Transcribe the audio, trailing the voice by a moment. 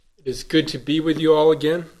It is good to be with you all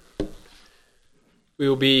again. We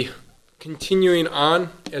will be continuing on,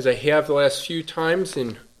 as I have the last few times,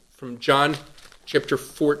 from John chapter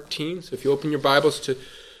 14. So if you open your Bibles to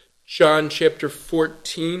John chapter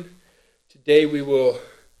 14, today we will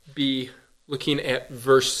be looking at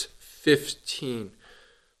verse 15.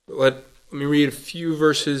 Let me read a few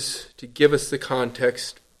verses to give us the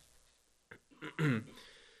context.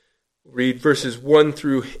 Read verses 1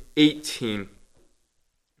 through 18.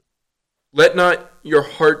 Let not your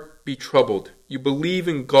heart be troubled. You believe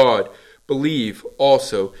in God, believe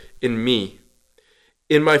also in me.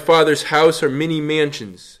 In my Father's house are many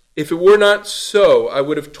mansions. If it were not so, I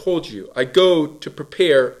would have told you. I go to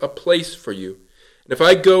prepare a place for you. And if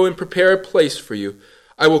I go and prepare a place for you,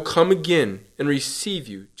 I will come again and receive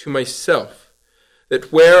you to myself,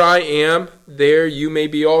 that where I am, there you may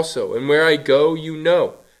be also. And where I go, you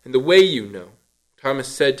know, and the way you know. Thomas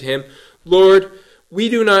said to him, Lord, we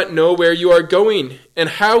do not know where you are going, and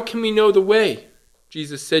how can we know the way?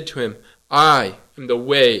 Jesus said to him, I am the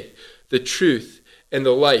way, the truth, and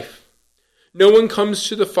the life. No one comes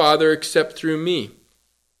to the Father except through me.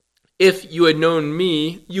 If you had known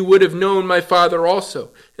me, you would have known my Father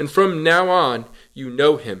also, and from now on you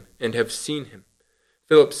know him and have seen him.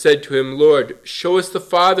 Philip said to him, Lord, show us the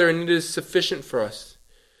Father, and it is sufficient for us.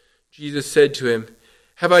 Jesus said to him,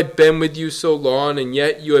 Have I been with you so long, and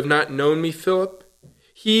yet you have not known me, Philip?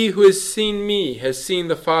 He who has seen me has seen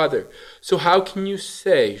the Father. So how can you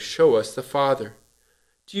say, Show us the Father?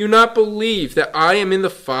 Do you not believe that I am in the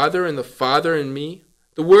Father and the Father in me?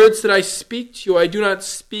 The words that I speak to you, I do not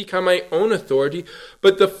speak on my own authority,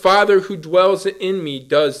 but the Father who dwells in me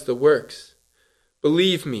does the works.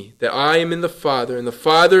 Believe me that I am in the Father and the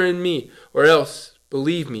Father in me, or else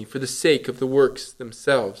believe me for the sake of the works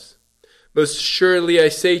themselves. Most surely I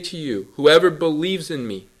say to you, whoever believes in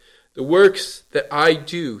me, the works that I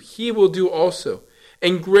do, he will do also,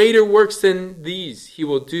 and greater works than these he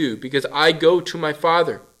will do, because I go to my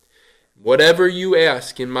Father. Whatever you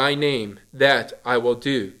ask in my name, that I will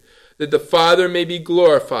do, that the Father may be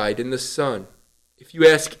glorified in the Son. If you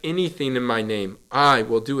ask anything in my name, I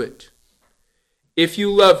will do it. If you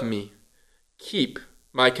love me, keep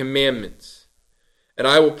my commandments. And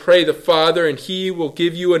I will pray the Father, and he will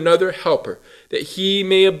give you another helper, that he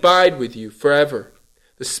may abide with you forever.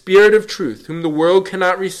 The Spirit of truth, whom the world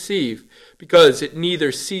cannot receive, because it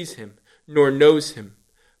neither sees him nor knows him.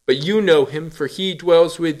 But you know him, for he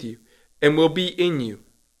dwells with you and will be in you.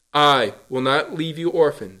 I will not leave you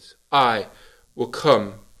orphans. I will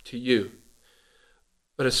come to you.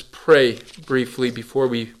 Let us pray briefly before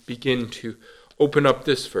we begin to open up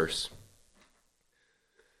this verse.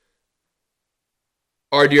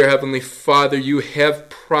 Our dear Heavenly Father, you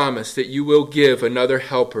have promised that you will give another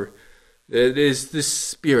helper. That is the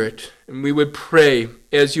Spirit. And we would pray,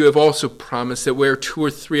 as you have also promised, that where 2 or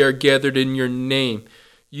 3 are gathered in your name,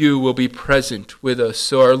 you will be present with us.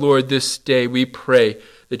 So our Lord, this day we pray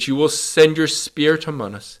that you will send your Spirit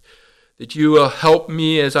among us, that you will help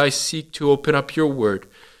me as I seek to open up your word,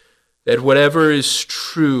 that whatever is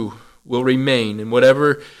true will remain, and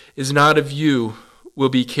whatever is not of you will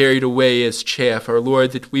be carried away as chaff. Our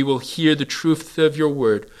Lord, that we will hear the truth of your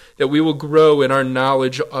word, that we will grow in our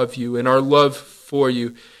knowledge of you and our love for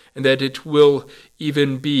you, and that it will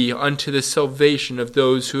even be unto the salvation of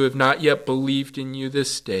those who have not yet believed in you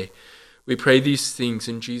this day. We pray these things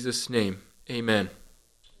in Jesus' name. Amen.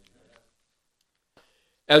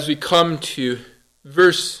 As we come to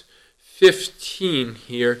verse 15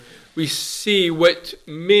 here, we see what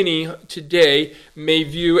many today may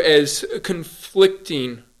view as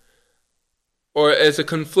conflicting, or as a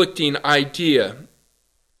conflicting idea.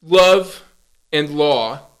 Love and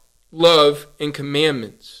law, love and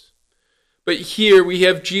commandments. But here we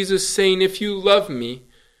have Jesus saying, if you love me,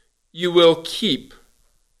 you will keep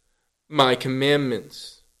my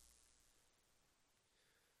commandments.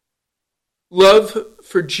 Love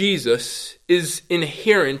for Jesus is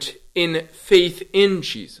inherent in faith in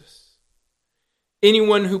Jesus.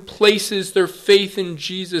 Anyone who places their faith in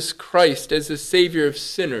Jesus Christ as the Savior of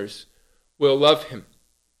sinners will love him.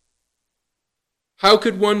 How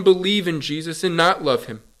could one believe in Jesus and not love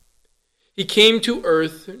him? He came to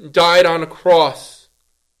earth and died on a cross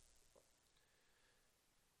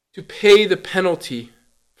to pay the penalty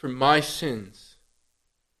for my sins,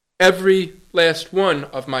 every last one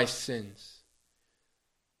of my sins.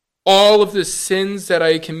 All of the sins that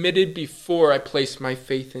I committed before I placed my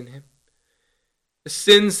faith in him. The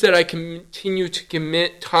sins that I continue to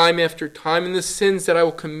commit time after time, and the sins that I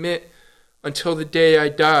will commit until the day I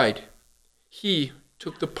died. He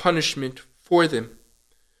took the punishment for them.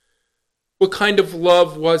 What kind of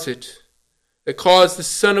love was it that caused the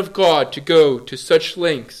Son of God to go to such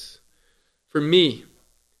lengths for me?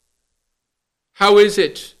 How is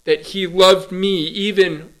it that he loved me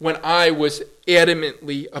even when I was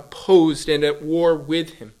adamantly opposed and at war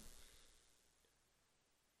with him?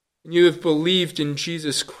 When you have believed in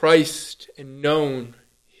Jesus Christ and known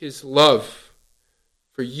his love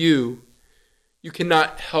for you, you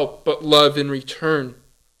cannot help but love in return.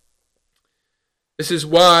 This is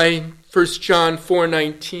why 1 John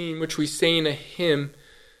 4:19, which we say in a hymn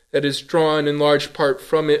that is drawn in large part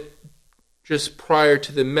from it just prior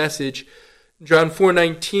to the message, John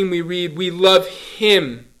 4:19 we read, "We love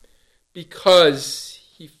him because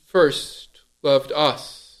he first loved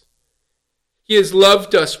us." He has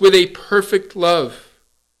loved us with a perfect love.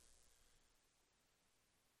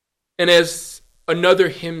 And as another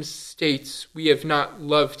hymn states, we have not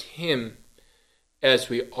loved him as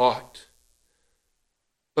we ought,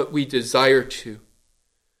 but we desire to.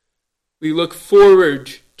 We look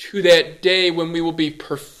forward to that day when we will be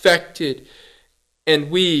perfected and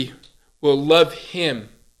we will love him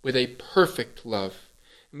with a perfect love.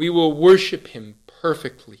 And we will worship him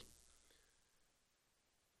perfectly.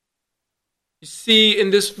 You see,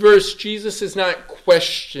 in this verse, Jesus is not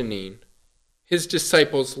questioning his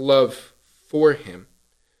disciples' love for him.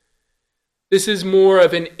 This is more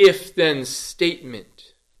of an if-then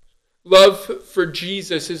statement. Love for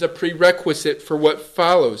Jesus is a prerequisite for what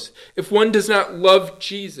follows. If one does not love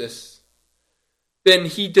Jesus, then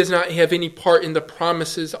he does not have any part in the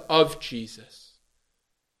promises of Jesus.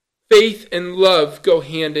 Faith and love go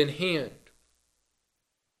hand in hand.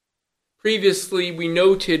 Previously, we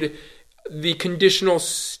noted the conditional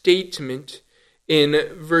statement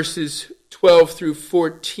in verses 12 through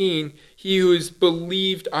 14. He who has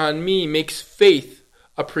believed on me makes faith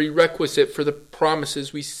a prerequisite for the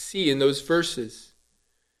promises we see in those verses.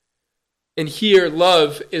 And here,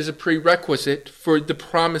 love is a prerequisite for the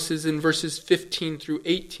promises in verses 15 through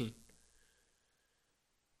 18.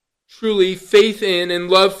 Truly, faith in and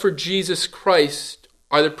love for Jesus Christ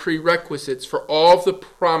are the prerequisites for all of the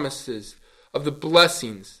promises of the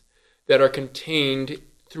blessings that are contained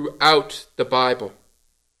throughout the Bible.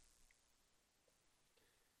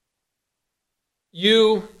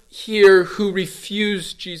 You here who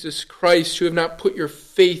refuse Jesus Christ, who have not put your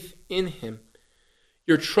faith in him,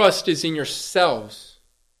 your trust is in yourselves,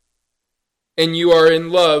 and you are in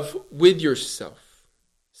love with yourself.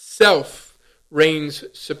 Self reigns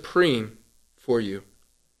supreme for you.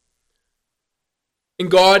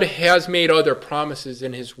 And God has made other promises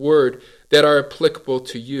in his word that are applicable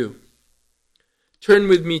to you. Turn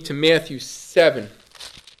with me to Matthew 7.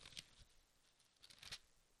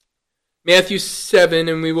 Matthew 7,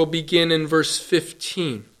 and we will begin in verse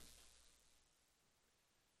 15.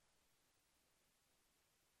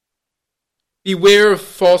 Beware of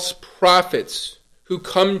false prophets who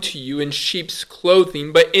come to you in sheep's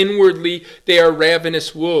clothing, but inwardly they are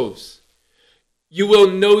ravenous wolves. You will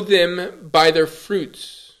know them by their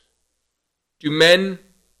fruits. Do men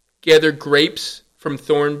gather grapes from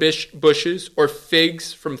thorn bushes or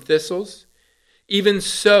figs from thistles? Even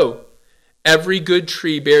so, every good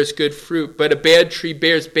tree bears good fruit, but a bad tree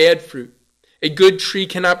bears bad fruit. A good tree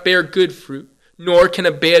cannot bear good fruit, nor can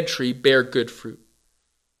a bad tree bear good fruit.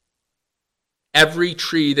 Every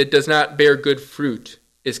tree that does not bear good fruit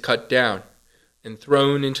is cut down and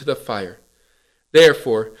thrown into the fire.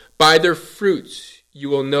 Therefore, by their fruits you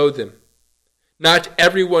will know them. Not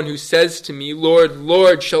everyone who says to me, Lord,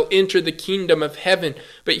 Lord, shall enter the kingdom of heaven,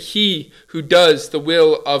 but he who does the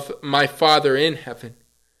will of my Father in heaven.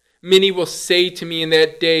 Many will say to me in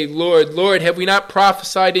that day, Lord, Lord, have we not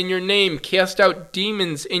prophesied in your name, cast out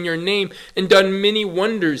demons in your name, and done many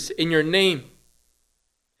wonders in your name?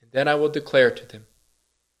 And then I will declare to them,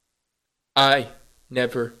 I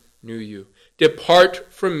never knew you.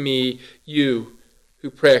 Depart from me, you who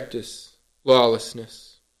practice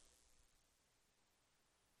lawlessness.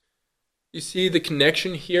 You see the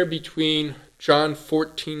connection here between John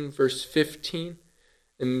 14, verse 15,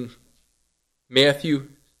 and Matthew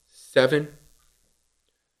 7.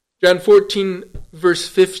 John 14, verse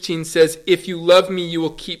 15 says, if you love me, you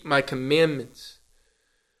will keep my commandments.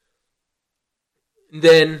 And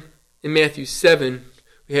then in Matthew 7,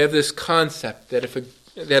 we have this concept that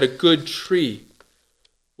that a good tree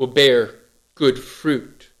will bear good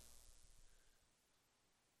fruit.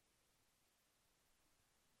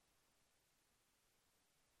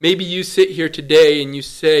 Maybe you sit here today and you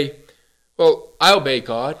say, well, I obey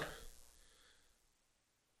God.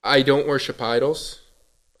 I don't worship idols.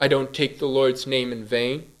 I don't take the Lord's name in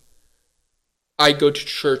vain. I go to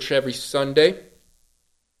church every Sunday.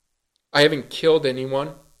 I haven't killed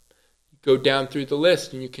anyone. go down through the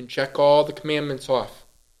list and you can check all the commandments off.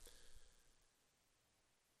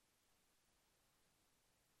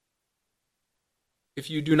 If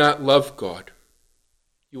you do not love God,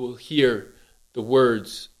 you will hear the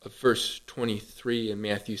words of verse 23 in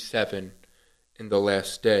Matthew 7 in the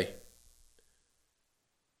last day.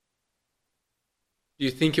 Do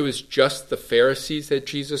you think it was just the Pharisees that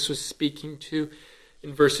Jesus was speaking to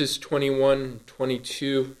in verses 21 and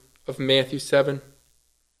 22 of Matthew 7?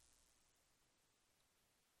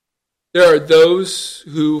 There are those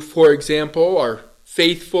who, for example, are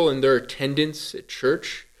faithful in their attendance at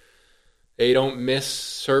church. They don't miss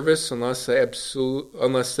service unless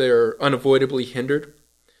they are unavoidably hindered.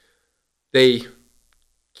 They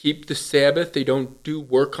keep the Sabbath. They don't do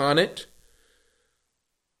work on it.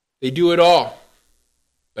 They do it all.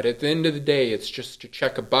 But at the end of the day, it's just to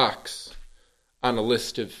check a box on a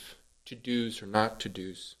list of to-dos or not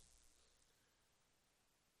to-dos.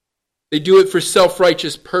 They do it for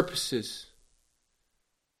self-righteous purposes,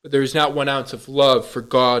 but there is not 1 ounce of love for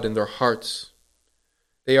God in their hearts.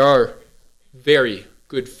 They are very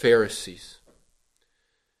good Pharisees.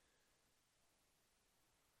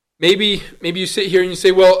 Maybe you sit here and you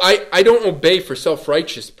say, well, I don't obey for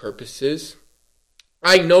self-righteous purposes.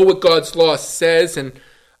 I know what God's law says, and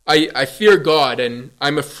I fear God, and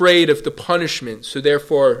I'm afraid of the punishment, so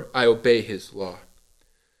therefore I obey his law.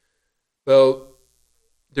 Well,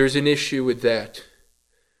 there's an issue with that.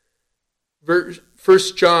 1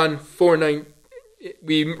 John 4:9,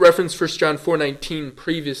 we referenced 1 John 4:19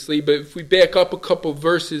 previously, but if we back up a couple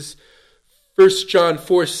verses, 1 John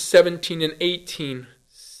 4:17 and 18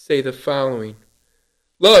 say the following.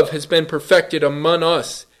 Love has been perfected among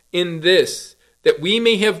us in this, that we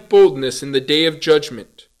may have boldness in the day of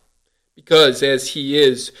judgment. Because as he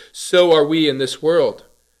is, so are we in this world.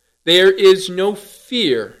 There is no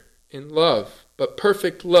fear in love, but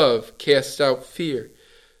perfect love casts out fear.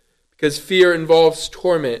 Because fear involves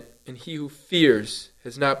torment, and he who fears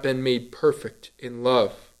has not been made perfect in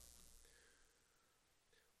love.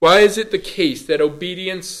 Why is it the case that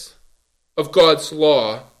obedience of God's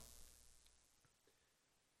law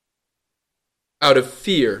out of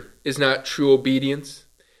fear is not true obedience?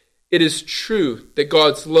 It is true that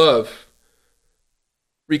God's love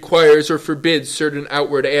requires or forbids certain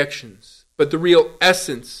outward actions, but the real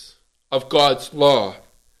essence of God's law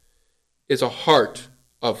is a heart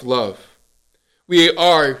of love. We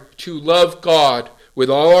are to love God with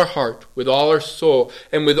all our heart, with all our soul,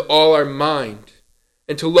 and with all our mind,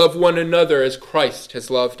 and to love one another as Christ has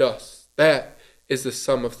loved us. That is the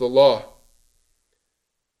sum of the law.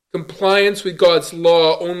 Compliance with God's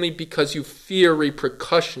law only because you fear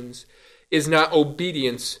repercussions is not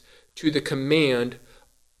obedience to the command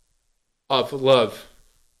of love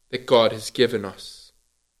that God has given us.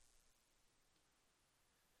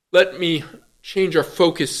 Let me change our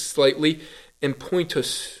focus slightly and point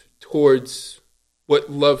us towards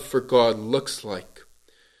what love for God looks like.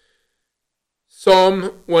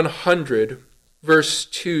 Psalm 100, verse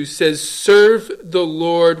 2 says, "Serve the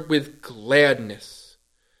Lord with gladness.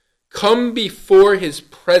 Come before his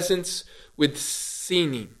presence with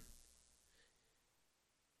singing."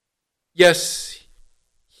 Yes,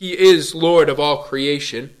 he is Lord of all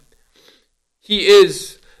creation. He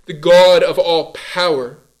is the God of all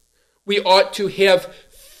power. We ought to have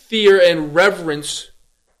fear and reverence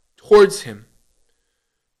towards him.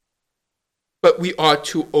 But we ought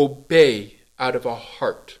to obey out of a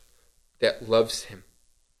heart that loves him.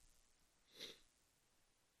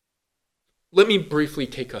 Let me briefly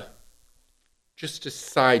take just a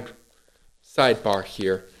sidebar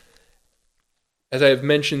here. As I have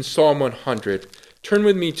mentioned Psalm 100, turn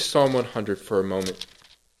with me to Psalm 100 for a moment.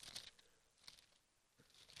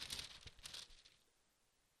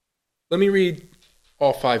 Let me read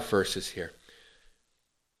all 5 verses here.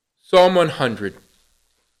 Psalm 100,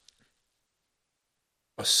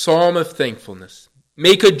 a psalm of thankfulness.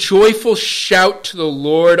 Make a joyful shout to the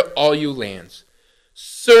Lord, all you lands.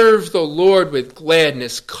 Serve the Lord with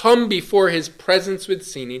gladness. Come before his presence with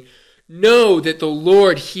singing. Know that the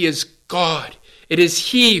Lord, he is God. It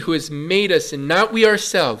is he who has made us and not we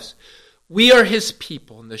ourselves. We are his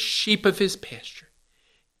people and the sheep of his pasture.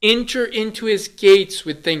 Enter into his gates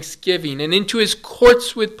with thanksgiving and into his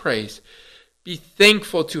courts with praise. Be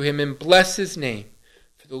thankful to him and bless his name.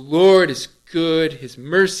 For the Lord is good, his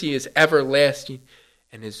mercy is everlasting,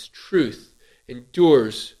 and his truth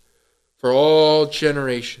endures for all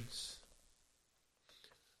generations.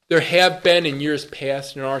 There have been in years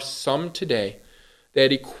past, and are some today,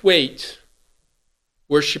 that equate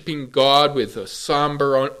worshiping God with a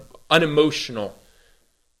somber, unemotional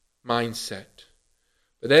mindset.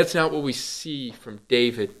 But that's not what we see from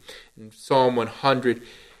David in Psalm 100.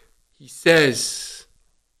 He says,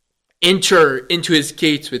 enter into his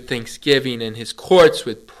gates with thanksgiving and his courts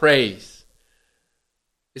with praise.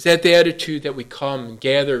 Is that the attitude that we come and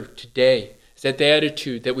gather today? Is that the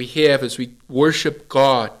attitude that we have as we worship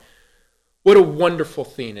God? What a wonderful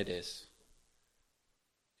thing it is.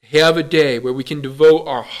 To have a day where we can devote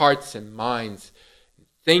our hearts and minds in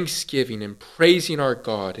thanksgiving and praising our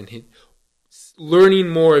God and learning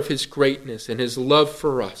more of his greatness and his love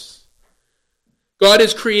for us. God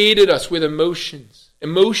has created us with emotions.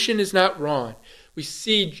 Emotion is not wrong. We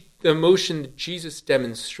see the emotion that Jesus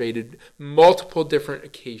demonstrated multiple different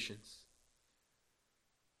occasions.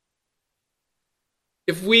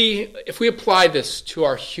 If we apply this to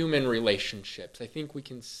our human relationships, I think we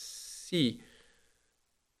can see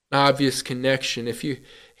an obvious connection. If you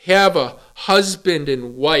have a husband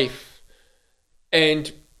and wife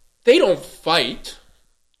and they don't fight,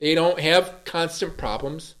 they don't have constant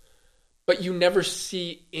problems, but you never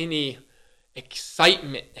see any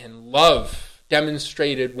excitement and love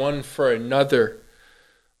demonstrated one for another,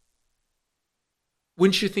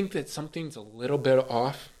 wouldn't you think that something's a little bit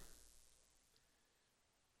off?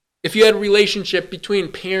 If you had a relationship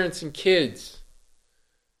between parents and kids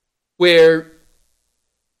where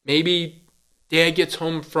maybe dad gets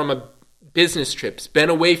home from a business trip, has been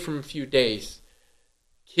away for a few days,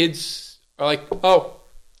 kids are like, oh,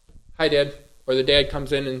 hi, Dad. Or the dad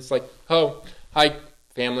comes in and it's like, oh, hi,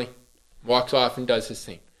 family. Walks off and does his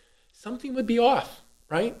thing. Something would be off,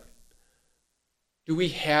 right? Do we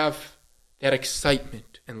have that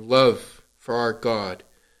excitement and love for our God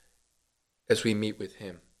as we meet with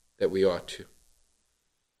him that we ought to?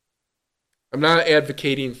 I'm not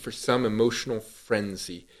advocating for some emotional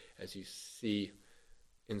frenzy as you see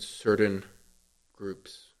in certain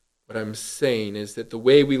groups. What I'm saying is that the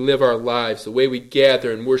way we live our lives, the way we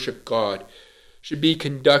gather and worship God, should be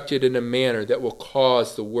conducted in a manner that will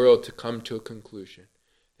cause the world to come to a conclusion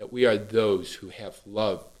that we are those who have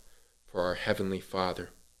love for our Heavenly Father.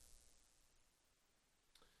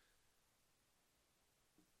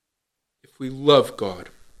 If we love God,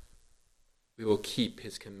 we will keep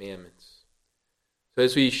his commandments. So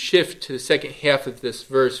as we shift to the second half of this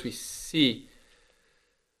verse, we see,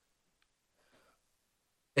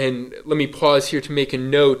 and let me pause here to make a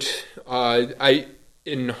note.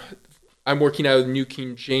 I'm working out of the New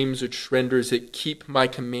King James, which renders it, keep my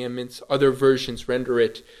commandments. Other versions render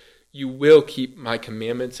it, you will keep my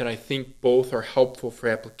commandments, and I think both are helpful for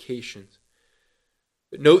applications.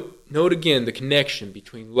 But note again the connection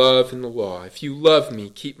between love and the law. If you love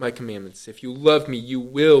me, keep my commandments. If you love me, you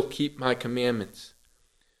will keep my commandments.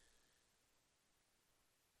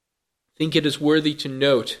 I think it is worthy to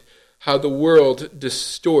note how the world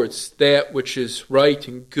distorts that which is right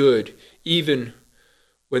and good, even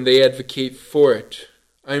when they advocate for it.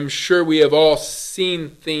 I am sure we have all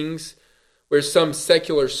seen things where some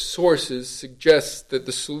secular sources suggest that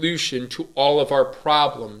the solution to all of our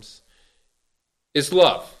problems is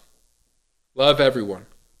love. Love everyone.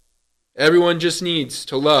 Everyone just needs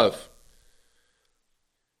to love.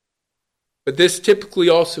 But this typically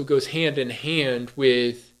also goes hand in hand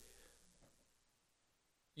with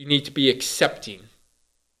you need to be accepting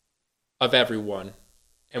of everyone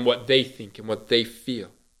and what they think and what they feel.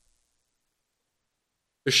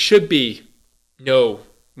 There should be no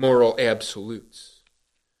moral absolutes.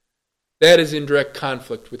 That is in direct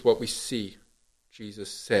conflict with what we see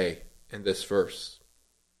Jesus say in this verse.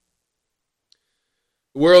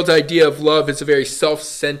 The world's idea of love is a very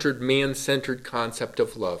self-centered, man-centered concept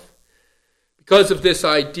of love. Because of this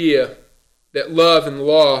idea that love and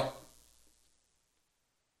law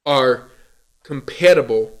are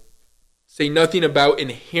compatible, say nothing about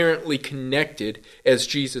inherently connected as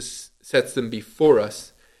Jesus sets them before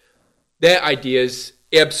us, that idea is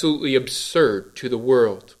absolutely absurd to the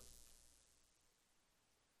world.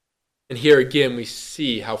 And here again we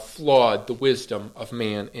see how flawed the wisdom of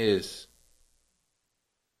man is.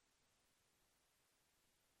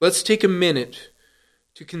 Let's take a minute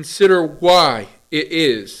to consider why it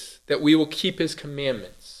is that we will keep his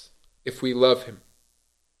commandments if we love him.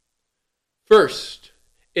 First,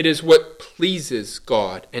 it is what pleases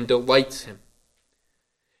God and delights him.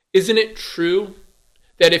 Isn't it true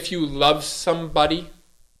that if you love somebody,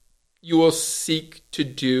 you will seek to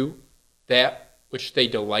do that which they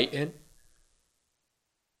delight in?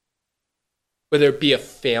 Whether it be a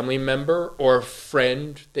family member or a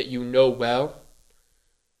friend that you know well.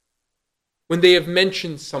 When they have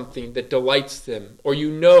mentioned something that delights them, or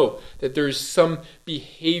you know that there is some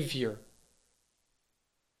behavior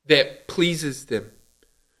that pleases them,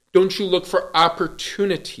 don't you look for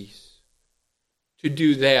opportunities to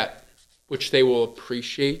do that which they will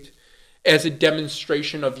appreciate as a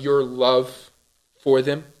demonstration of your love for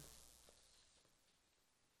them?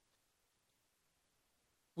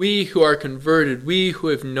 We who are converted, we who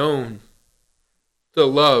have known the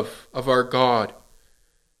love of our God,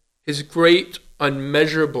 his great,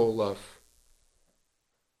 unmeasurable love,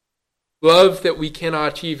 love that we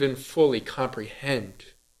cannot even fully comprehend,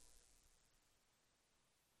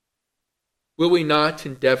 will we not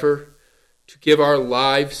endeavor to give our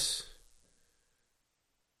lives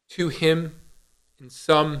to him in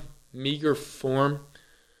some meager form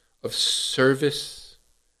of service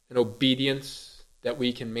and obedience that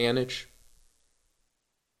we can manage?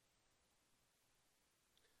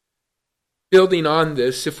 Building on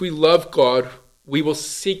this, if we love God, we will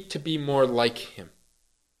seek to be more like him.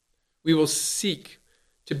 We will seek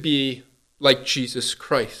to be like Jesus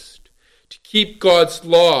Christ, to keep God's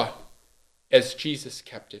law as Jesus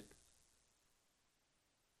kept it.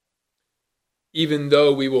 Even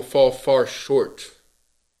though we will fall far short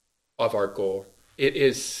of our goal, it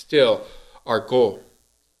is still our goal.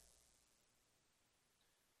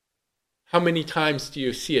 How many times do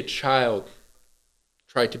you see a child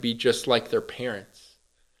try to be just like their parents?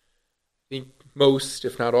 I think most,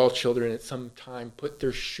 if not all children at some time put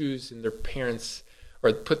their shoes in their parents,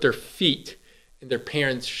 or put their feet in their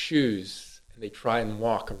parents' shoes, and they try and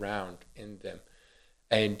walk around in them.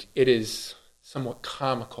 And it is somewhat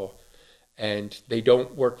comical, and they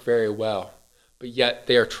don't work very well, but yet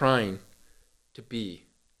they are trying to be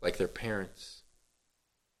like their parents.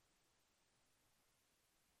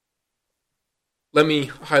 Let me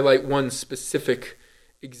highlight one specific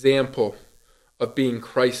example of being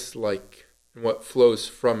Christ-like and what flows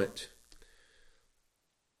from it.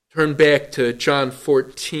 Turn back to John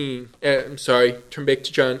 14. Turn back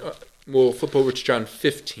to John. We'll flip over to John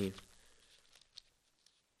 15.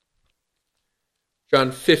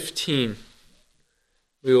 John 15.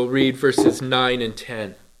 We will read verses 9 and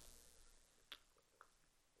 10.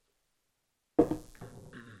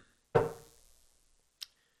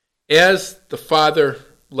 As the Father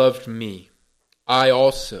loved me, I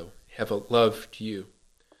also have loved you.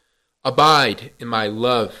 Abide in my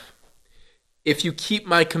love. If you keep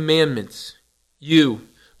my commandments, you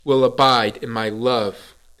will abide in my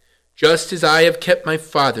love, just as I have kept my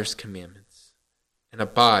Father's commandments and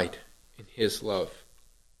abide in his love.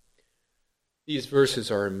 These verses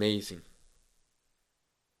are amazing.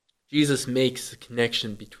 Jesus makes the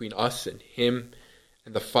connection between us and him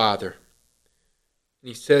and the Father. And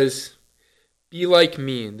he says, be like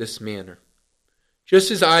me in this manner. Just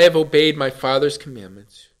as I have obeyed my Father's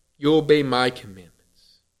commandments, you obey my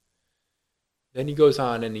commandments. Then he goes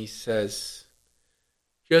on and he says,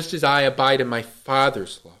 just as I abide in my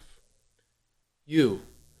Father's love, you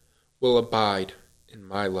will abide in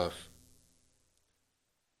my love.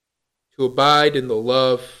 To abide in the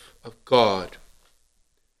love of God,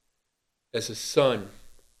 as the Son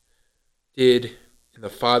did in the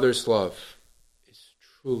Father's love, is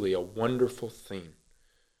truly a wonderful thing.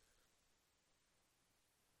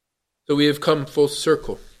 So we have come full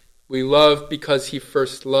circle. We love because he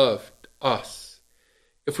first loved us.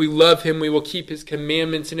 If we love him, we will keep his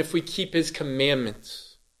commandments, and if we keep his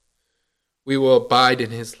commandments, we will abide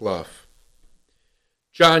in his love.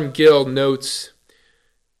 John Gill notes,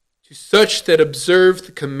 to such that observe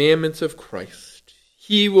the commandments of Christ,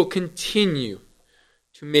 he will continue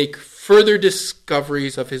to make further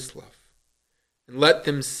discoveries of his love, and let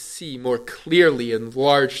them see more clearly and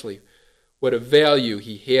largely what a value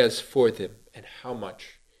he has for them and how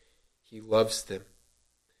much he loves them.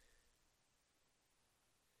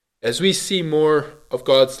 As we see more of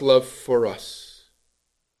God's love for us,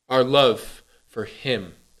 our love for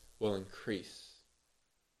him will increase.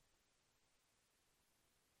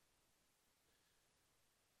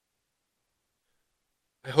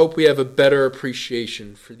 I hope we have a better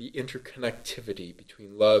appreciation for the interconnectivity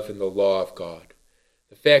between love and the law of God.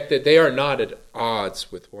 The fact that they are not at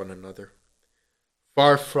odds with one another.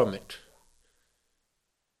 Far from it.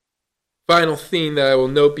 Final theme that I will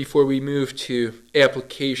note before we move to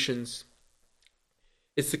applications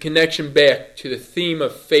is the connection back to the theme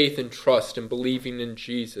of faith and trust and believing in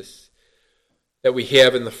Jesus that we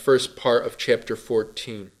have in the first part of chapter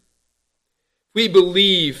 14. We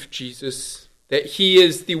believe Jesus, that he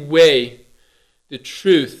is the way, the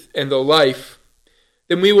truth, and the life,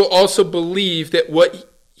 then we will also believe that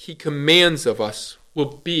what he commands of us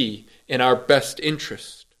will be in our best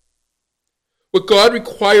interest. What God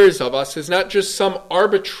requires of us is not just some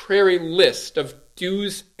arbitrary list of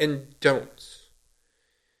do's and don'ts.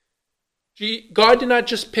 God did not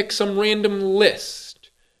just pick some random list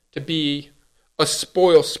to be a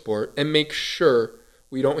spoil sport and make sure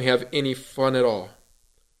we don't have any fun at all.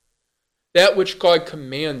 That which God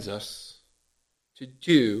commands us to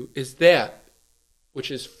do is that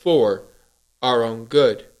which is for our own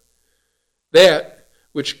good. That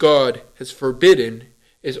which God has forbidden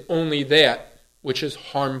is only that which is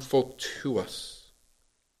harmful to us.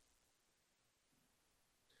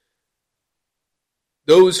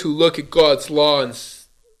 Those who look at God's law and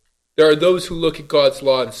there are those who look at God's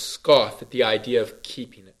law and scoff at the idea of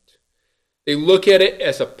keeping it. They look at it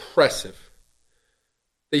as oppressive.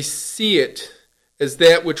 They see it as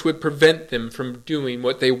that which would prevent them from doing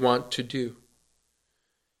what they want to do.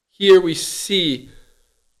 Here we see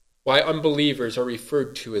why unbelievers are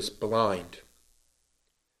referred to as blind.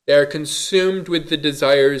 They are consumed with the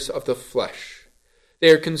desires of the flesh. They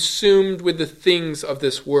are consumed with the things of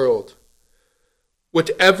this world.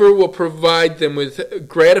 Whatever will provide them with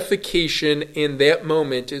gratification in that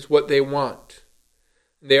moment is what they want.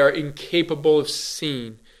 They are incapable of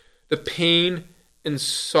seeing the pain and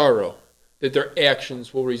sorrow that their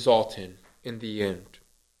actions will result in the end.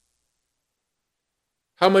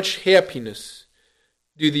 How much happiness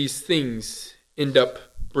do these things end up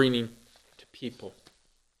bringing to people?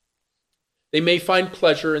 They may find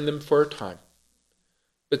pleasure in them for a time,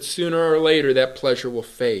 but sooner or later that pleasure will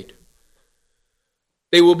fade.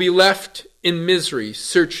 They will be left in misery,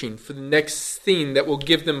 searching for the next thing that will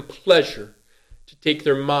give them pleasure to take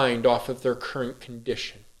their mind off of their current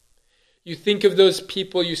condition. You think of those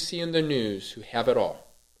people you see in the news who have it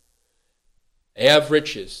all. They have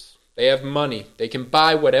riches. They have money. They can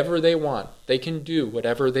buy whatever they want. They can do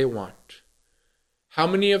whatever they want. How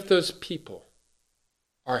many of those people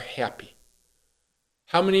are happy?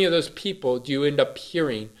 How many of those people do you end up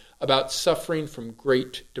hearing about suffering from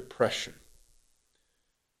Great Depression?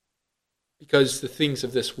 Because the things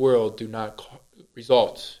of this world do not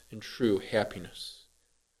result in true happiness.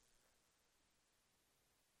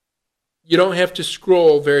 You don't have to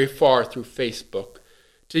scroll very far through Facebook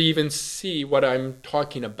to even see what I'm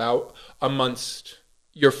talking about amongst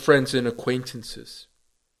your friends and acquaintances.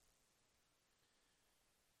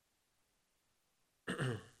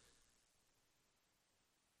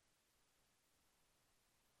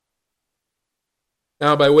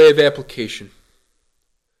 Now, by way of application,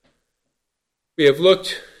 we have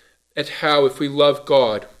looked at how if we love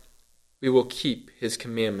God, we will keep His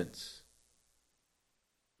commandments.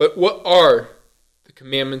 But what are the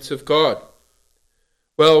commandments of God?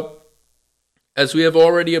 Well, as we have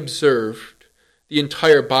already observed, the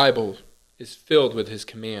entire Bible is filled with His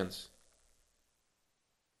commands.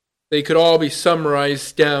 They could all be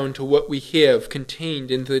summarized down to what we have contained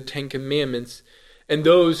in the Ten Commandments, and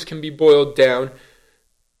those can be boiled down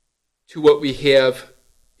to what we have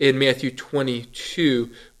in Matthew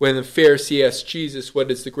 22, when the Pharisee asked Jesus, "What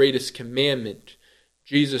is the greatest commandment?"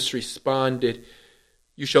 Jesus responded,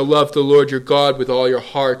 "You shall love the Lord your God with all your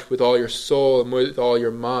heart, with all your soul, and with all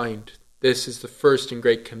your mind. This is the first and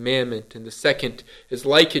great commandment. And the second is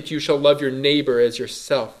like it, you shall love your neighbor as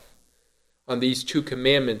yourself. On these two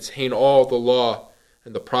commandments hang all the law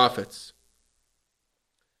and the prophets."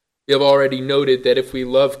 We have already noted that if we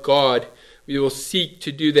love God, we will seek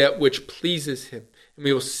to do that which pleases Him, and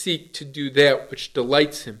we will seek to do that which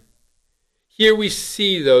delights Him. Here we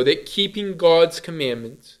see, though, that keeping God's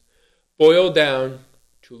commandments boil down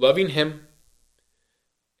to loving Him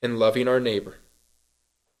and loving our neighbor.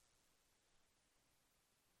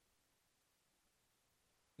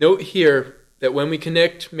 Note here that when we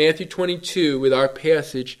connect Matthew 22 with our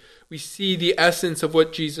passage, we see the essence of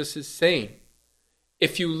what Jesus is saying.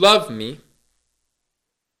 If you love me,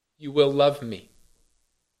 you will love me,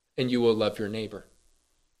 and you will love your neighbor.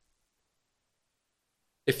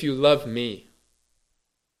 If you love me,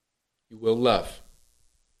 you will love.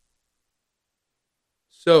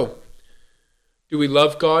 So, do we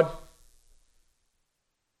love God?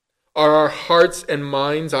 Are our hearts and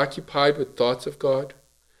minds occupied with thoughts of God?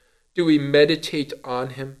 Do we meditate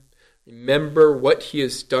on Him? Remember what He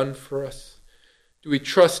has done for us? Do we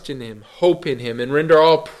trust in Him, hope in Him, and render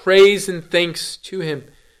all praise and thanks to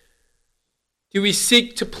Him? Do we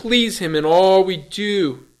seek to please Him in all we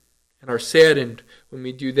do and are saddened when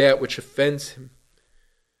we do that which offends Him?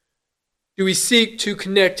 Do we seek to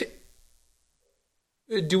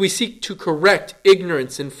correct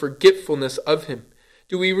ignorance and forgetfulness of Him?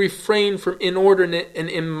 Do we refrain from inordinate and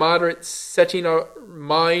immoderate setting our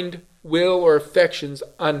mind, will, or affections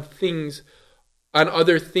on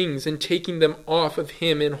other things and taking them off of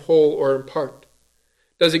Him in whole or in part?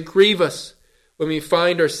 Does it grieve us when we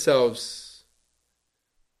find ourselves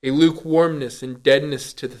a lukewarmness and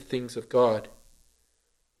deadness to the things of God?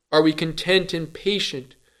 Are we content and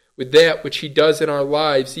patient with that which he does in our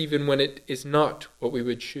lives, even when it is not what we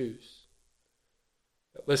would choose.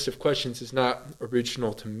 That list of questions is not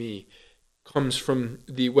original to me. It comes from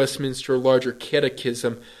the Westminster Larger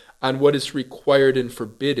Catechism on what is required and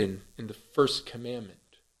forbidden in the first commandment.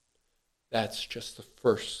 That's just the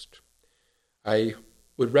first. I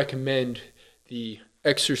would recommend the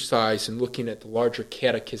exercise in looking at the Larger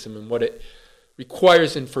Catechism and what it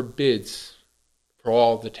requires and forbids for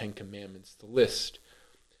all the Ten Commandments. The list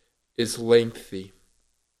is lengthy,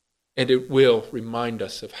 and it will remind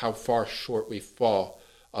us of how far short we fall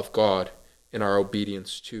of God in our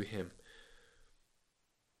obedience to him.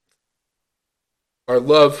 Our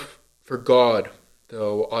love for God,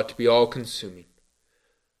 though, ought to be all-consuming.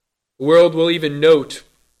 The world will even note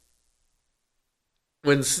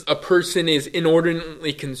when a person is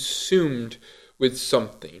inordinately consumed with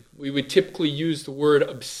something. We would typically use the word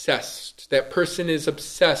obsessed. That person is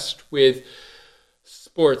obsessed with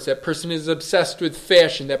sports. That person is obsessed with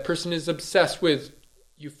fashion. That person is obsessed with,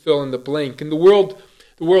 you fill in the blank. And the world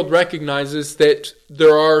recognizes that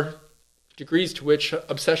there are degrees to which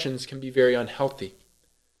obsessions can be very unhealthy.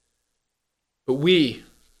 But we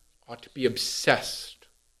ought to be obsessed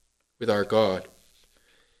with our God.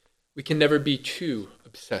 We can never be too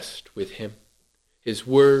obsessed with him, his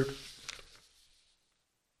word,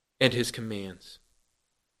 and his commands.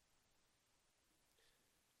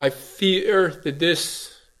 I fear that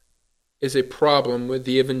this is a problem with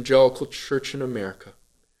the evangelical church in America.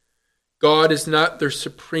 God is not their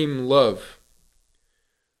supreme love.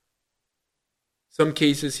 In some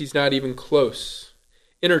cases, he's not even close.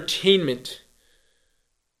 Entertainment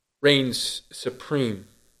reigns supreme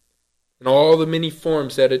in all the many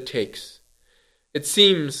forms that it takes. It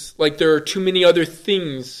seems like there are too many other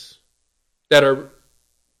things that are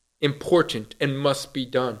important and must be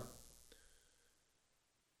done.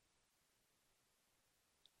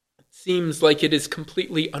 It seems like it is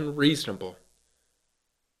completely unreasonable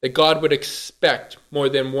that God would expect more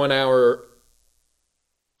than 1 hour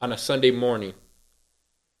on a Sunday morning.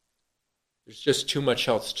 There's just too much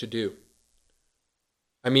else to do.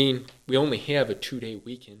 I mean, we only have a 2-day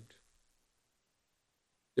weekend.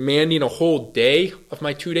 Demanding a whole day of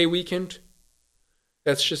my 2-day weekend?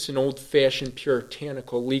 That's just an old-fashioned,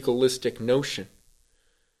 puritanical, legalistic notion.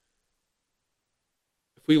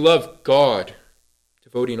 If we love God,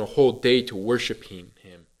 devoting a whole day to worshiping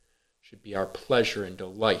him should be our pleasure and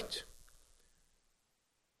delight.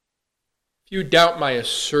 If you doubt my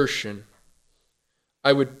assertion,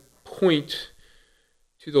 I would point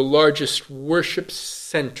to the largest worship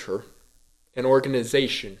center and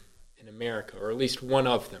organization in America, or at least one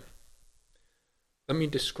of them. Let me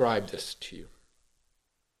describe this to you.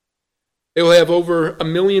 They will have over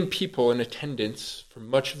 1 million people in attendance for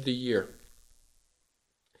much of the year,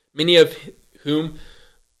 many of whom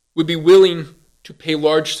would be willing to pay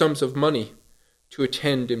large sums of money to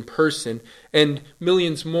attend in person, and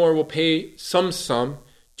millions more will pay some sum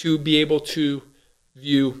to be able to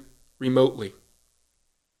view remotely.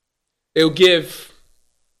 They'll give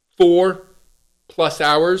 4+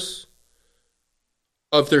 hours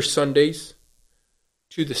of their Sundays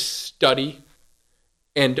to the study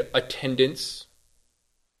and attendance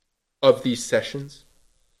of these sessions.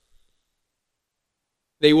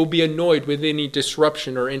 They will be annoyed with any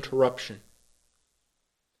disruption or interruption.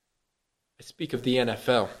 I speak of the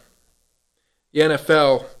NFL. The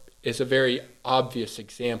NFL is a very obvious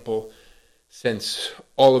example since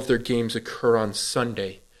all of their games occur on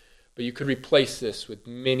Sunday. But you could replace this with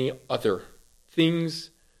many other things,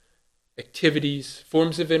 activities,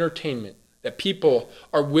 forms of entertainment that people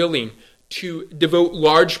are willing to devote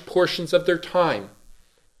large portions of their time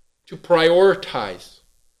to prioritize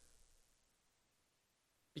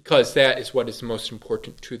because that is what is most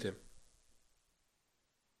important to them.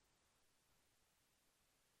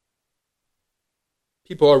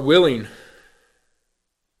 People are willing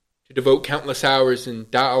to devote countless hours and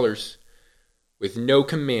dollars with no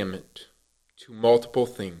commandment to multiple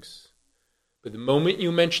things. But the moment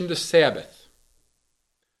you mention the Sabbath,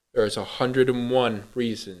 there is 101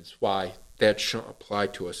 reasons why that shouldn't apply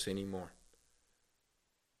to us anymore.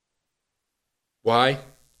 Why?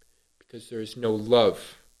 Because there is no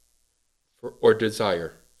love or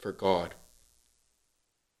desire for God.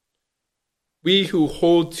 We who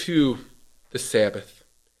hold to the Sabbath,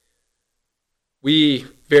 we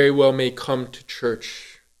very well may come to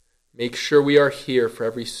church, make sure we are here for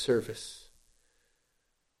every service.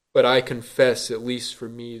 But I confess, at least for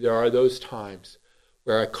me, there are those times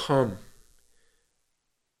where I come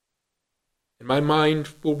and my mind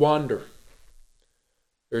will wander.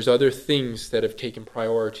 There's other things that have taken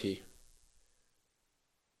priority.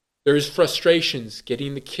 There's frustrations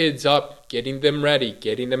getting the kids up, getting them ready,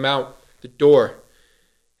 getting them out the door.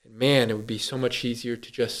 And man, it would be so much easier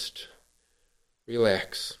to just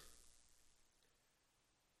relax.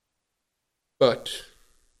 But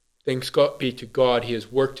thanks be to God, He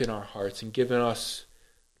has worked in our hearts and given us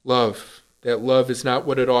love. That love is not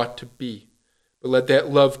what it ought to be, but let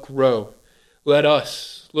that love grow. Let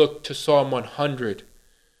us look to Psalm 100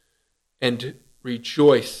 and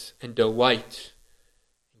rejoice and delight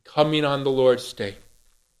in coming on the Lord's Day,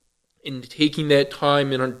 in taking that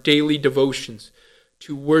time in our daily devotions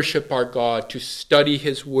to worship our God, to study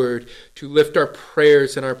His Word, to lift our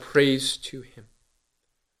prayers and our praise to Him.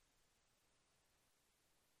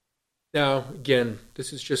 Now, again,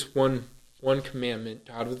 this is just one commandment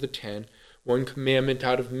out of the 10, one commandment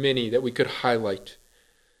out of many that we could highlight.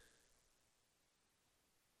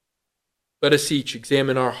 Let us each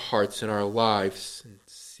examine our hearts and our lives and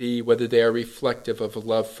see whether they are reflective of a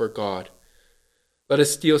love for God. Let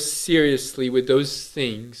us deal seriously with those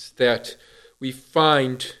things that we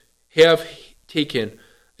find have taken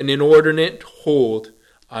an inordinate hold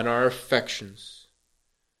on our affections.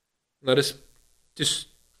 Let us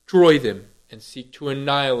destroy them and seek to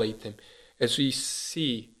annihilate them as we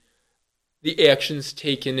see the actions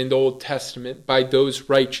taken in the Old Testament by those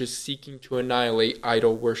righteous seeking to annihilate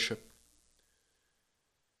idol worship.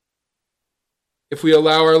 If we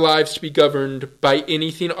allow our lives to be governed by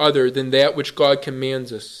anything other than that which God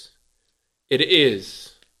commands us, it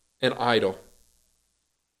is an idol.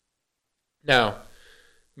 Now,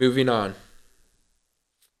 moving on.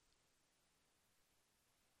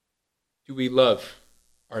 Do we love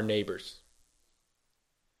our neighbors?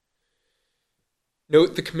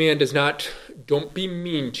 Note the command is not, don't be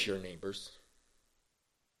mean to your neighbors.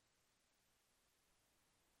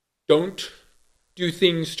 Don't do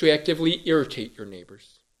things to actively irritate your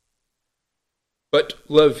neighbors, but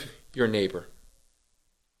love your neighbor.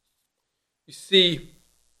 You see,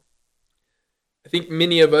 I think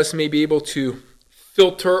many of us may be able to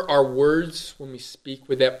filter our words when we speak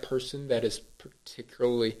with that person that is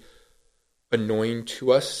particularly annoying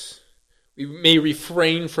to us. We may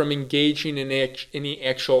refrain from engaging in any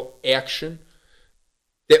actual action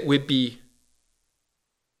that would be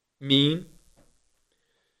mean.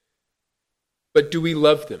 But do we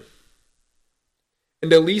love them?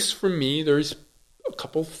 And at least for me, there's a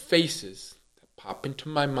couple faces that pop into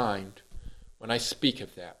my mind when I speak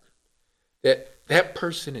of that. That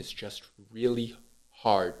person is just really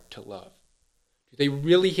hard to love. Do they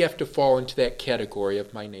really have to fall into that category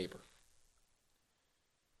of my neighbor?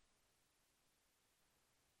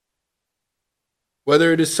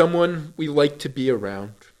 Whether it is someone we like to be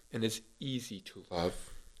around and is easy to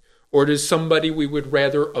love, or it is somebody we would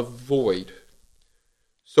rather avoid,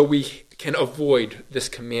 so we can avoid this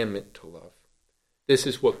commandment to love. This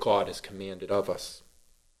is what God has commanded of us.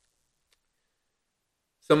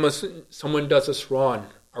 Someone does us wrong.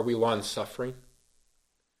 Are we long-suffering?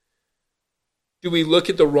 Do we look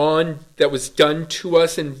at the wrong that was done to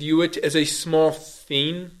us and view it as a small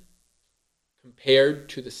thing compared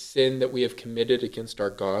to the sin that we have committed against our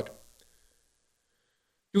God?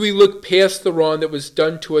 Do we look past the wrong that was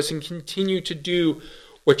done to us and continue to do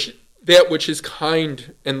that which is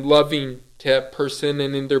kind and loving to that person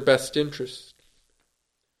and in their best interest?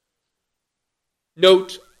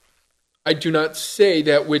 Note, I do not say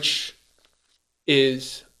that which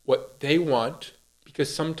is what they want,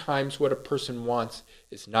 because sometimes what a person wants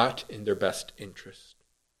is not in their best interest.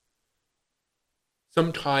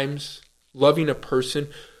 Sometimes loving a person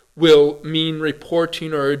will mean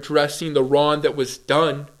reporting or addressing the wrong that was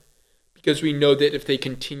done, because we know that if they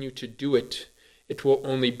continue to do it, it will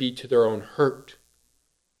only be to their own hurt.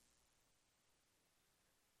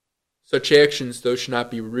 Such actions, though, should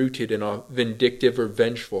not be rooted in a vindictive or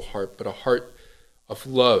vengeful heart, but a heart of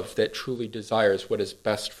love that truly desires what is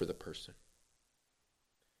best for the person.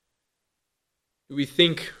 Do we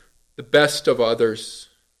think the best of others,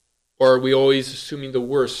 or are we always assuming the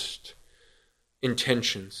worst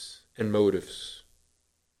intentions and motives?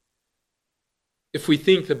 If we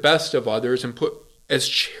think the best of others and put as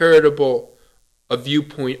charitable a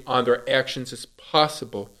viewpoint on their actions as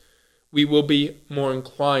possible, we will be more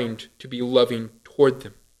inclined to be loving toward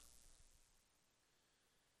them.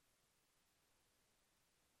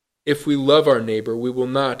 If we love our neighbor, we will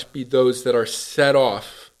not be those that are set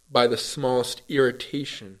off by the smallest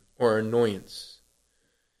irritation or annoyance.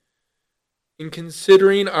 In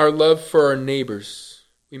considering our love for our neighbors,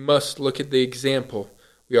 we must look at the example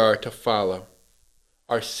we are to follow,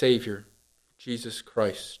 our Savior, Jesus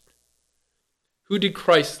Christ. Who did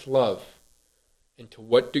Christ love, and to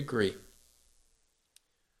what degree?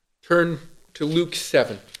 Turn to Luke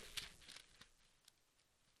 7.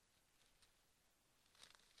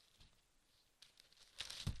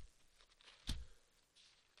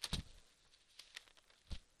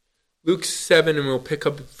 Luke 7, and we'll pick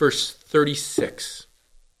up at verse 36.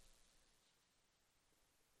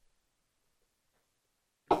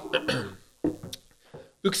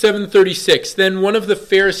 Luke 7:36. Then one of the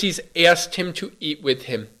Pharisees asked him to eat with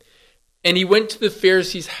him. And he went to the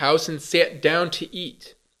Pharisee's house and sat down to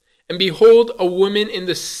eat. And behold, a woman in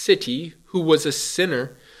the city, who was a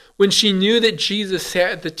sinner, when she knew that Jesus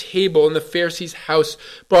sat at the table in the Pharisee's house,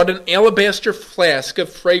 brought an alabaster flask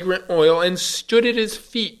of fragrant oil and stood at his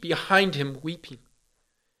feet behind him, weeping.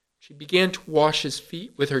 She began to wash his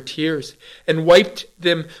feet with her tears and wiped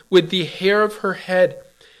them with the hair of her head.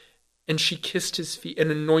 And she kissed his feet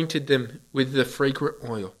and anointed them with the fragrant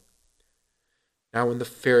oil. Now when the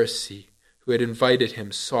Pharisee who had invited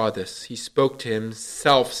him saw this, he spoke to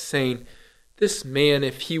himself, saying, This man,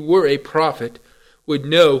 if he were a prophet, would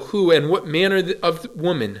know who and what manner of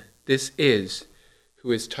woman this is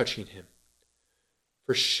who is touching him.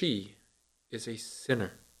 For she is a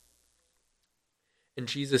sinner. And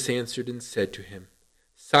Jesus answered and said to him,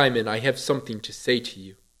 Simon, I have something to say to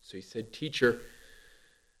you. So he said, Teacher,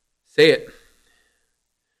 say it.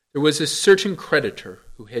 There was a certain creditor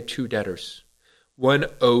who had 2 debtors. One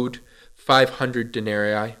owed 500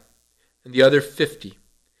 denarii, and the other 50.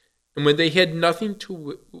 And when they had nothing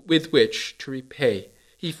with which to repay,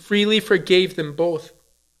 he freely forgave them both.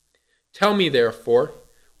 Tell me, therefore,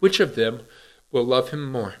 which of them will love him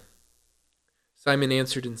more? Simon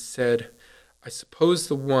answered and said, I suppose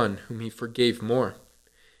the one whom he forgave more.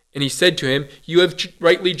 And he said to him, You have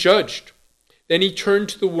rightly judged. Then he turned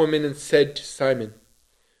to the woman and said to Simon,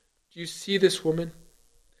 Do you see this woman?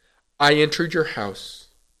 I entered your house.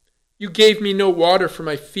 You gave me no water for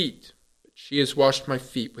my feet, but she has washed my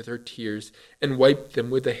feet with her tears and wiped them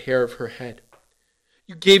with the hair of her head.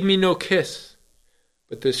 You gave me no kiss,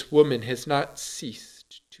 but this woman has not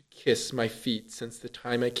ceased to kiss my feet since the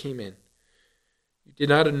time I came in. You did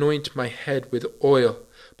not anoint my head with oil,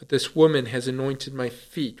 but this woman has anointed my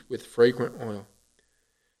feet with fragrant oil.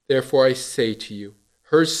 Therefore I say to you,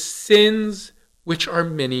 her sins, which are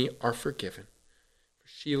many, are forgiven. For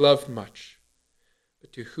she loved much,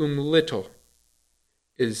 but to whom little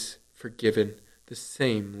is forgiven, the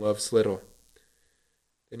same loves little.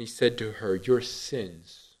 Then he said to her, Your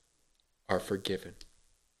sins are forgiven.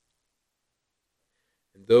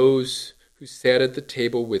 And those who sat at the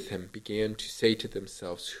table with him began to say to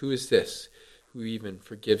themselves, Who is this who even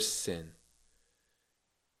forgives sin?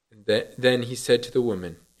 And then he said to the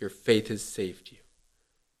woman, Your faith has saved you.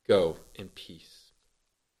 Go in peace.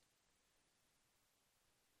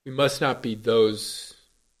 We must not be those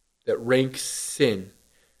that rank sin,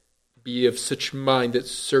 be of such mind that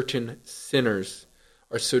certain sinners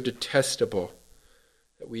are so detestable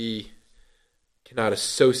that we cannot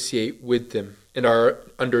associate with them and are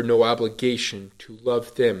under no obligation to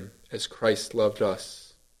love them as Christ loved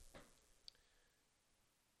us.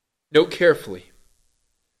 Note carefully,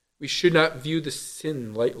 we should not view the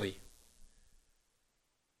sin lightly.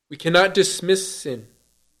 We cannot dismiss sin,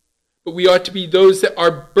 but we ought to be those that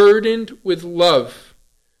are burdened with love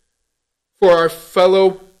for our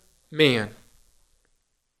fellow man,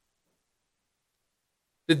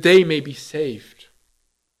 that they may be saved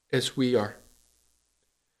as we are.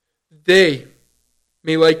 They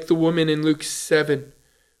may, like the woman in Luke 7,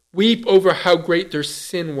 weep over how great their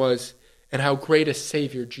sin was and how great a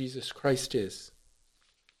Savior Jesus Christ is.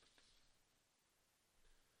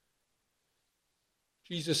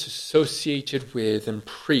 Jesus associated with and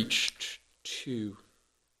preached to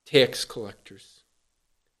tax collectors,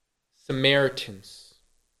 Samaritans,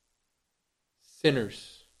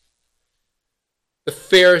 sinners. The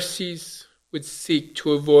Pharisees would seek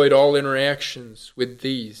to avoid all interactions with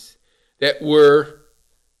these that were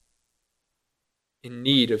in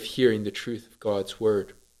need of hearing the truth of God's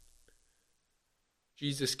word.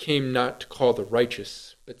 Jesus came not to call the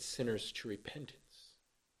righteous, but sinners to repentance.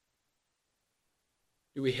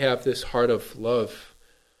 Do we have this heart of love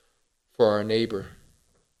for our neighbor?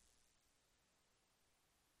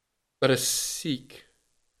 Let us seek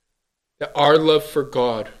that our love for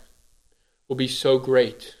God will be so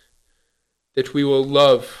great that we will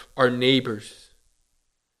love our neighbors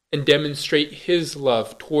and demonstrate his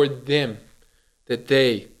love toward them, that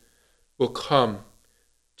they will come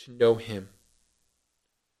to know him.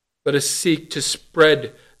 Let us seek to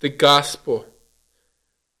spread the gospel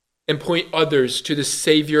and point others to the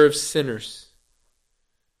Savior of sinners,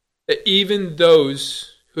 that even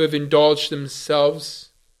those who have indulged themselves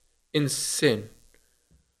in sin,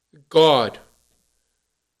 God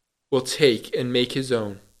will take and make his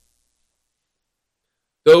own.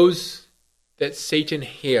 Those that Satan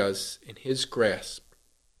has in his grasp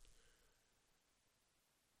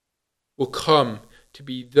will come to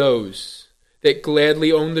be those that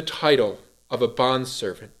gladly own the title of a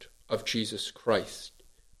bondservant of Jesus Christ,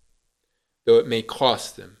 though it may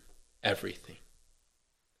cost them everything.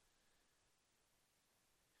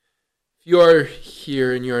 If you are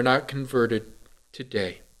here and you are not converted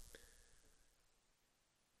today,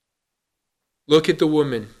 look at the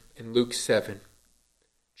woman in Luke 7.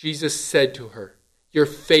 Jesus said to her, "Your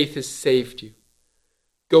faith has saved you.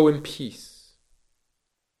 Go in peace."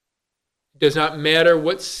 It does not matter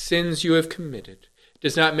what sins you have committed. It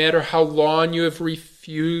does not matter how long you have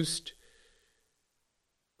refused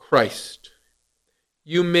Christ.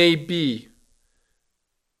 You may be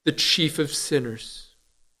the chief of sinners.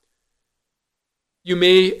 You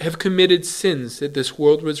may have committed sins that this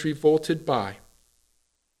world was revolted by.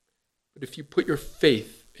 But if you put your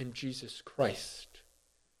faith in Jesus Christ,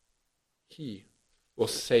 He will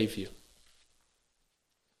save you.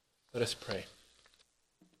 Let us pray.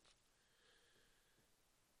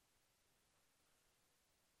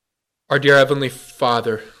 Our dear Heavenly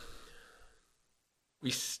Father,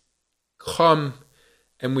 we come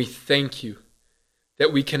and we thank you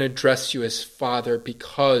that we can address you as Father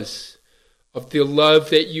because of the love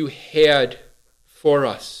that you had for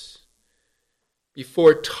us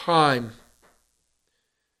before time,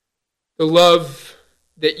 the love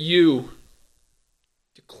that you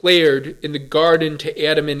declared in the garden to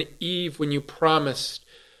Adam and Eve when you promised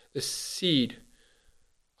the seed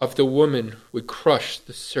of the woman would crush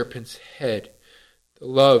the serpent's head, the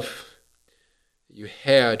love that you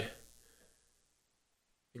had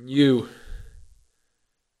when you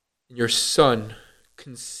and your Son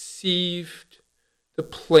conceived the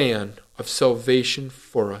plan of salvation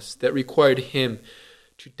for us that required him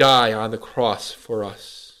to die on the cross for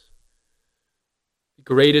us. The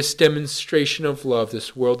greatest demonstration of love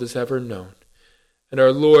this world has ever known. And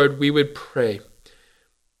our Lord, we would pray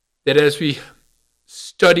that as we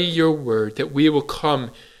study your word, that we will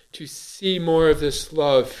come to see more of this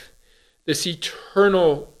love, this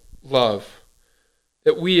eternal love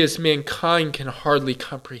that we as mankind can hardly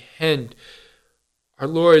comprehend. Our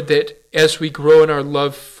Lord, that as we grow in our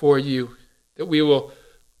love for you, that we will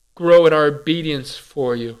grow in our obedience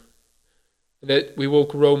for you, that we will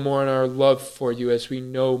grow more in our love for you as we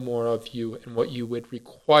know more of you and what you would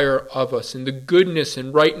require of us, and the goodness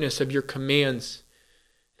and rightness of your commands,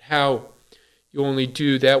 how you only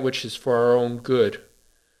do that which is for our own good.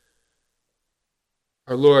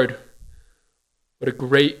 Our Lord, what a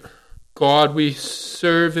great God we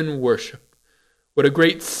serve and worship. What a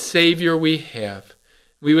great Savior we have.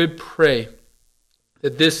 We would pray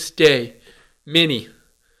that this day, many,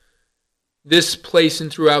 this place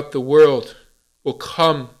and throughout the world, will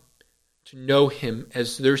come to know him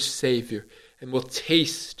as their Savior and will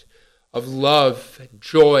taste of love and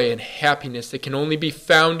joy and happiness that can only be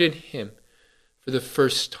found in him for the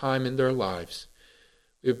first time in their lives.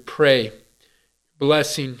 We would pray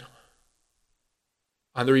blessing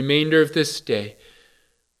on the remainder of this day.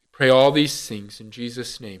 We pray all these things in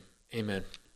Jesus' name. Amen.